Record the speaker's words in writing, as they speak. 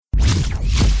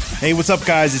Hey, what's up,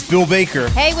 guys? It's Bill Baker.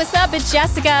 Hey, what's up? It's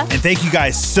Jessica. And thank you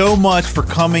guys so much for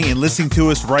coming and listening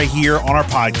to us right here on our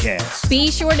podcast.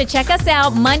 Be sure to check us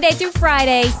out Monday through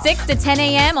Friday, 6 to 10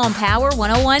 a.m. on Power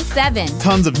 101.7.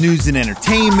 Tons of news and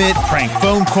entertainment, prank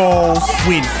phone calls,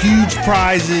 win huge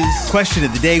prizes, question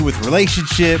of the day with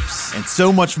relationships, and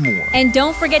so much more. And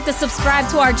don't forget to subscribe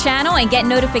to our channel and get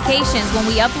notifications when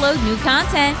we upload new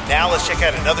content. Now let's check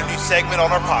out another new segment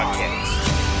on our podcast.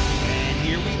 And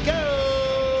here we go.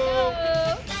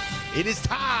 It is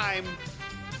time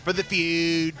for the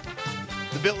feud,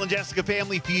 the Bill and Jessica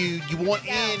Family Feud. You want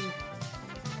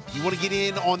to get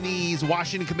in on these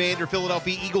Washington Commander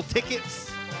Philadelphia Eagle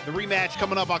tickets? The rematch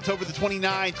coming up October the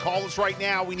 29th. Call us right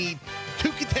now. We need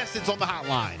 2 contestants on the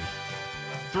hotline.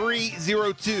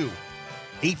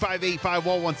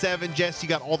 302-858-5117. Jess, you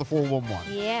got all the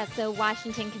 411. Yeah, so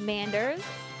Washington Commanders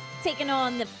taking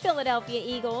on the Philadelphia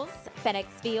Eagles, FedEx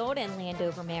Field in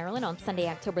Landover, Maryland on Sunday,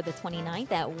 October the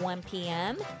 29th at 1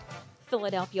 p.m.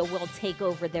 Philadelphia will take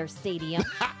over their stadium.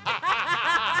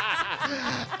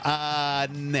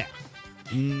 No,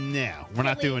 we're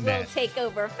not doing that. We'll take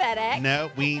over FedEx. No,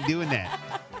 we ain't doing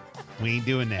that. We ain't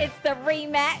doing that. It's the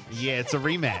rematch. Yeah, it's a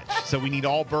rematch. So we need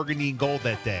all burgundy and gold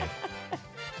that day.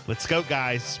 Let's go,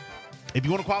 guys. If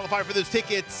you want to qualify for those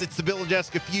tickets, it's the Bill and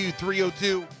Jessica Feud,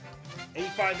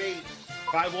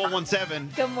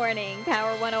 302-858-5117. Good morning,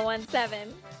 Power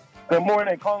 101.7. Good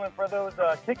morning. Calling for those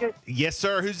tickets. Yes,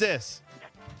 sir. Who's this?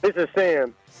 This is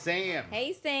Sam. Sam.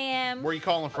 Hey, Sam. Where are you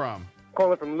calling from?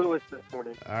 Calling from Lewis this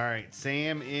morning. All right,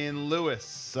 Sam in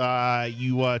Lewis.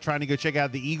 You trying to go check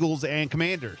out the Eagles and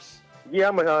Commanders? Yeah,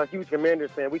 I'm a huge Commanders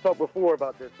fan. We talked before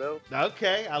about this, though.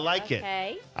 Okay, I like it.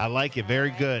 I like it.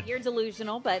 Very good. You're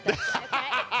delusional, but that's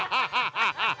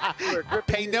okay.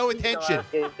 Pay no attention.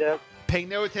 Pay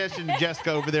no attention to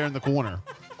Jessica over there in the corner.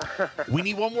 We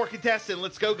need one more contestant.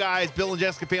 Let's go, guys. Bill and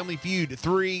Jessica Family Feud,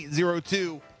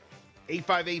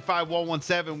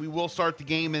 302-858-5117. We will start the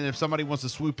game, and if somebody wants to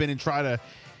swoop in and try to,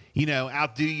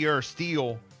 outdo you or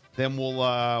steal, then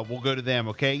we'll go to them,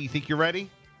 okay? You think you're ready?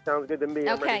 Sounds good to me.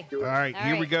 I'm ready to do it. All right,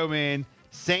 here we go, man.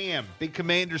 Sam, big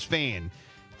Commanders fan.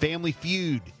 Family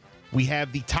Feud. We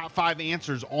have the top 5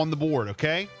 answers on the board,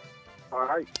 okay? All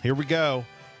right. Here we go.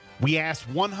 We asked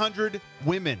 100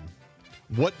 women,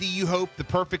 what do you hope the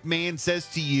perfect man says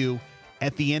to you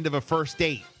at the end of a first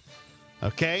date?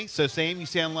 Okay, so Sam, you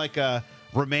sound like a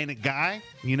romantic guy.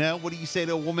 What do you say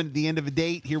to a woman at the end of a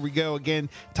date? Here we go again.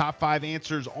 Top 5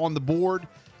 answers on the board.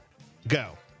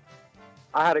 Go.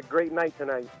 I had a great night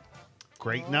tonight.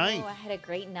 Great night. I had a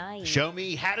great night. Show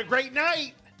me. Had a great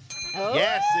night. Oh,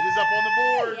 Yes, it is up on the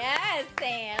board. Yes,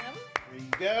 Sam. There you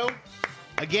go.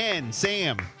 Again,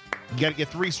 Sam, you got to get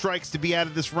 3 strikes to be out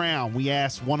of this round. We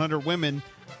asked 100 women,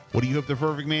 what do you hope the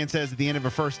perfect man says at the end of a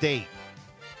first date?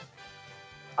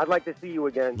 I'd like to see you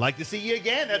again. Like to see you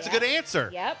again. That's a good answer.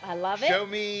 Yep, I love it. Show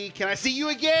me. Can I see you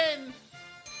again?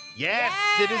 Yes,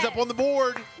 it is up on the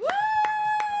board. Woo!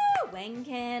 When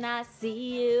can I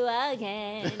see you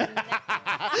again?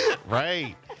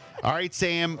 Right. All right,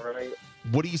 Sam. All right.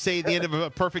 What do you say at the end of a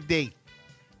perfect date?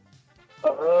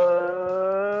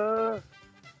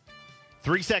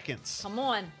 3 seconds. Come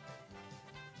on.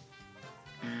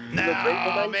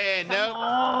 No, man,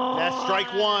 no. That's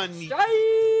strike 1.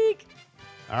 Strike!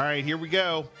 All right, here we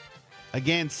go.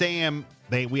 Again, Sam,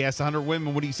 we asked 100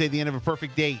 women, what do you say at the end of a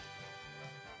perfect date?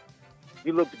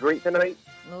 You looked great tonight.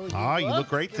 Oh, you look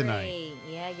great tonight.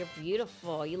 Yeah, you're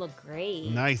beautiful. You look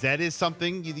great. Nice. That is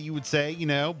something you would say,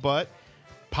 but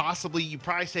possibly you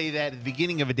probably say that at the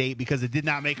beginning of a date because it did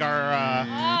not make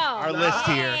our list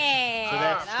here. So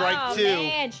that's strike 2.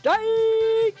 Man.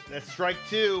 Strike! That's strike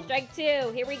 2. Strike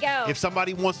 2. Here we go. If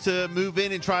somebody wants to move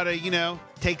in and try to,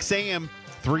 take Sam,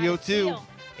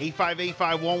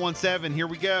 302-858-5117. Here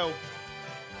we go.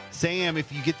 Sam,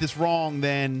 if you get this wrong,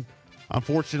 then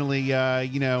unfortunately,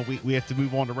 we have to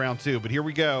move on to round 2. But here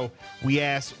we go. We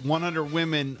asked 100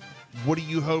 women, what do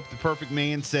you hope the perfect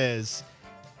man says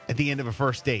at the end of a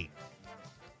first date?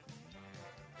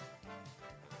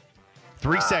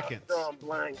 3 seconds. I'm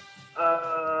blank.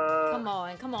 Come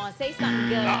on. Say something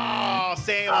good. Oh,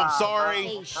 Sam, I'm sorry.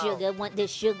 Hey, sugar. Want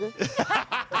this sugar?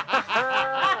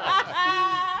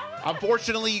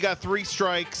 Unfortunately, you got 3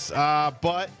 strikes,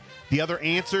 but the other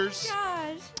answers,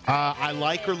 I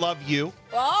like or love you.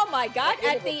 Oh, my God.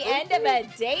 At the end of a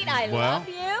date, I love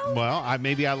you? Well,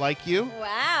 maybe I like you.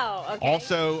 Wow. Okay.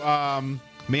 Also,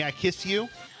 may I kiss you?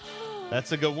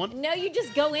 That's a good one. No, you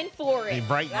just go in for it. Hey,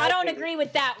 Brighton. I don't agree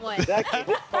with that one. Exactly.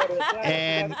 This part of the time,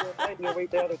 And- you gotta do 90 and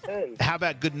wait the other 10. How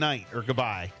about good night or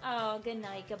goodbye? Oh, good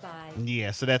night, goodbye.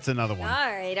 Yeah, so that's another one. All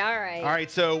right. All right,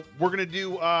 so we're going to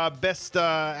do best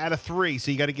out of 3.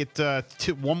 So you got to get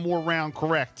one more round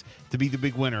correct to be the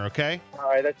big winner, okay? All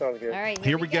right, that sounds good. All right,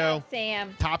 Here we go.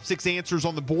 Sam. Top 6 answers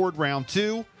on the board, round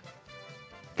 2.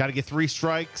 Got to get 3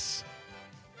 strikes.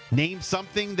 Name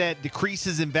something that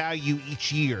decreases in value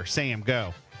each year. Sam,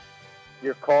 go.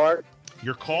 Your car.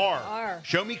 Your car. Car.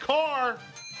 Show me car.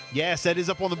 Yes, that is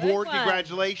up on the Good board. one.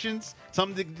 Congratulations.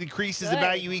 Something that decreases in Good.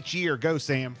 value each year. Go,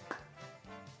 Sam.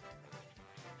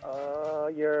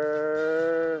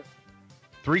 Your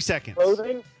 3 seconds.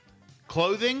 clothing.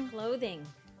 Clothing. Clothing.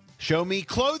 Show me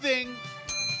clothing.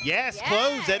 Yes,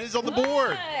 clothes. That is on the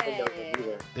board.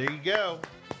 Good. There you go.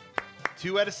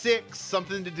 2 out of 6.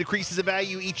 Something that decreases in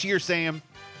value each year, Sam.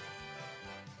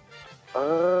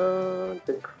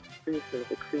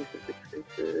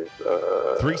 Decreases.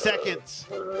 3 seconds.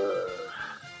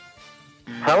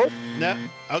 Health. No.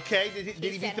 Okay. Did he He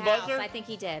beat said the house. buzzer? I think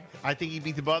he did. I think he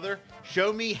beat the buzzer.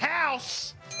 Show me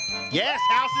house. Yes,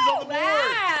 house is on the board.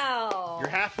 Wow. You're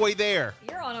halfway there.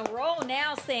 You're on a roll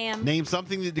now, Sam. Name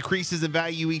something that decreases in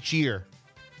value each year.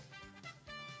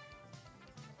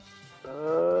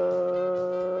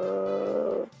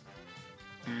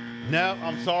 No,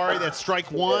 I'm sorry. That's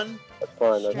strike 1. That's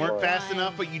fine. That's Weren't fine. fast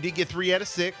enough, but you did get 3 out of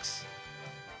 6.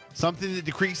 Something that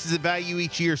decreases in value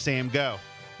each year, Sam. Go.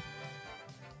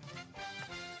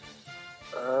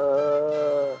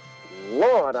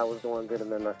 Lord, I was doing good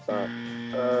and then I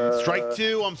stopped. Strike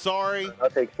 2. I'm sorry. I'll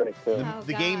take strike 2. Oh,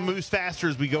 The game gosh. moves faster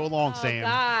as we go along, Oh, Sam.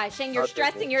 gosh. And you're I'll take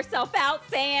stressing it. yourself out,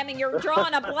 Sam, and you're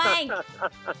drawing a blank.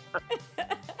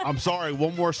 I'm sorry.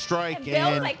 One more strike, And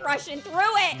Bill's and like rushing through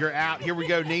it. you're out. Here we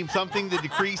go. Name something that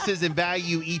decreases in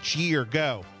value each year.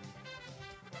 Go.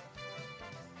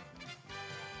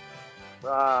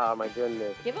 Ah, my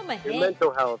goodness. Give him a Your hint. mental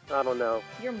health. I don't know.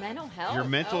 Your mental health. Your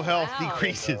mental Oh, health wow.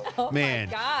 decreases. Oh, Man,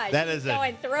 my gosh. that He's is a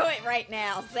going through it right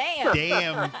now, Sam.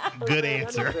 damn good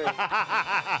answer. We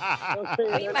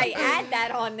might add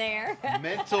that on there.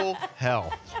 Mental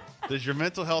health. Does your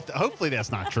mental health? Hopefully,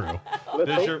 that's not true. Let's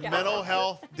Does hope your God. mental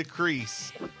health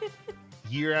decrease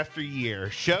year after year?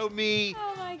 Show me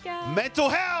Oh, my God. mental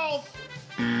health.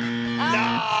 Oh,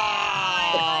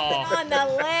 No. on the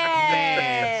list.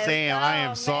 Man, Sam, I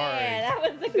am Oh, sorry. man, that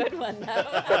was a good one,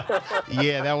 though.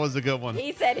 Yeah, that was a good one.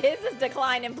 He said his is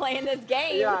declining playing this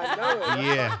game. Yeah, I know.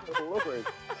 Yeah. Lord.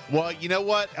 Well, you know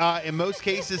what? In most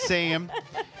cases, Sam,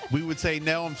 we would say,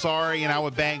 no, I'm sorry, and I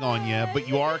would bang on you. But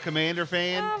you are a Commander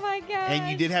fan, Oh, my God. and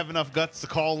you did have enough guts to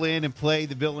call in and play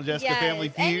the Bill and Jessica Yes, Family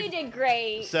and Feud. you did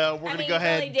great. So we're I gonna mean, go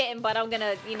ahead. You really didn't, but I'm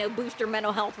gonna, boost your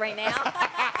mental health right now.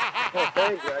 Oh,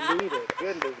 thank you. I need it.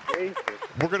 Goodness gracious.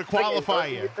 We're going to qualify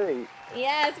you.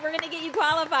 Yes, we're gonna get you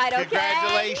qualified. Okay.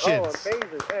 Congratulations. Oh,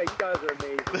 amazing. Hey, you guys are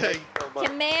amazing. Thank you so much.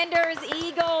 Commanders,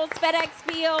 Eagles, FedEx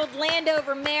Field,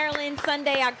 Landover, Maryland,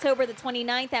 Sunday, October the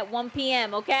 29th at 1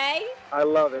 p.m., okay? I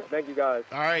love it. Thank you, guys.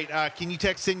 All right. Can you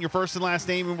text in your first and last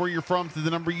name and where you're from to the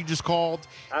number you just called?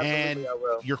 Absolutely, and I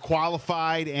will. you're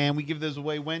qualified, and we give those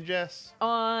away when, Jess?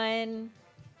 On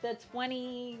the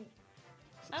 20...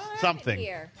 I don't have it Something.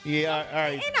 here. Yeah, all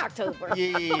right. In October.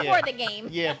 Yeah, yeah, Before yeah. the game.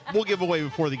 Yeah, we'll give away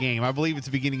before the game. I believe it's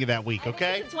the beginning of that week, I think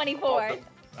okay? it's the 24th. All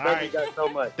Thank right. you guys so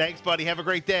much. Thanks, buddy. Have a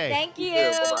great day. Thank you.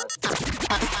 Yeah,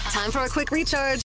 bye-bye. Time for a quick recharge.